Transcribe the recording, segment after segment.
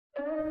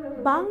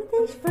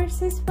Bangladesh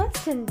vs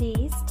West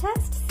Indies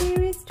Test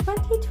Series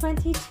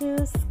 2022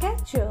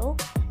 schedule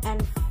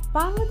and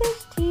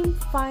Bangladesh team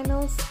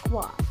final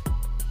squad.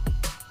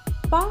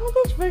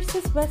 Bangladesh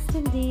vs West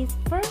Indies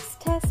first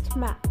test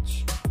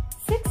match,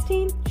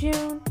 16th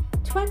June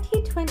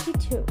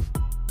 2022.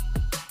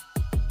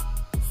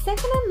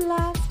 Second and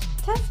last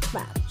test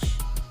match,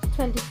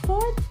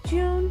 24th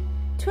June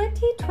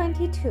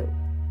 2022.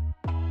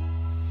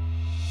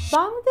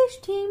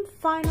 Bangladesh team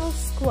final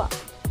squad.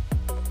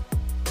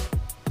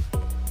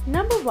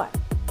 Number 1,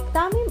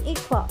 Tamim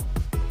Iqbal.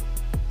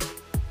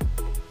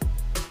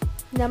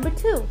 Number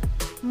 2,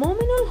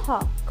 Mominul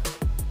Haque.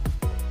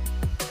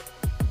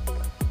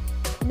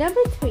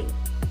 Number 3,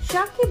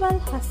 Shakib Al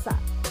Hasan.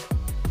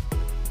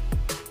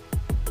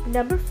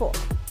 Number 4,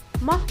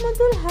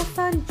 Mahmudul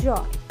Hasan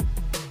Joy.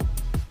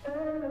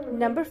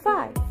 Number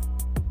 5,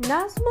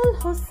 Nazmul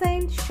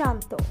Hussain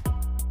Shanto.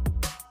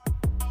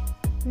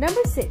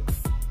 Number 6,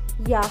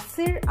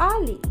 Yasir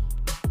Ali.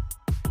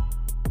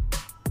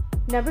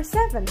 Number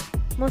 7,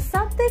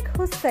 Mosaddek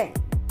Hossain.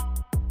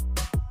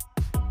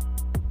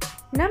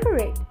 Number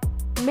 8,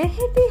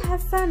 Mehedy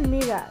Hassan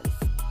Miraz.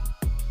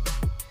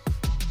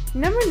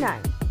 Number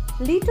 9,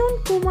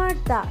 Liton Kumar.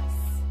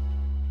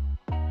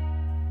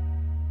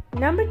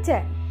 Number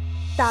 10,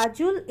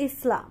 Taijul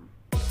Islam.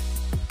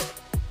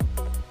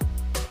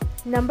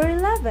 Number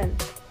 11,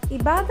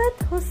 Ebadat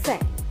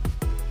Hossian.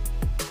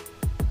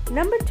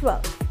 Number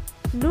 12,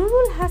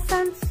 Nurul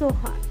Hassan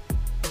Sohan.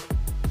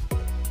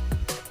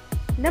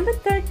 Number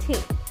 13,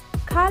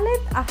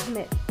 Khaled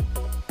Ahmed.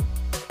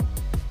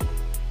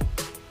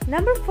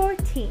 Number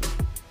 14,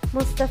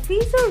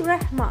 Mustafizur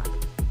Rahman.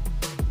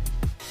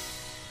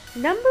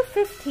 Number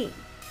 15,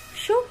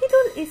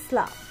 Shohidul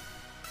Islam.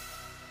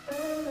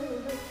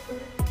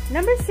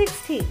 Number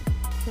 16,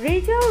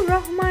 Rejaur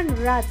Rahman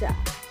Raja.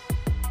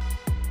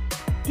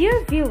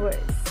 Dear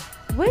viewers,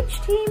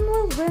 which team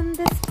will win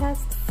this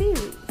test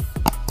series?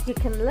 You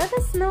can let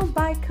us know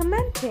by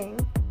commenting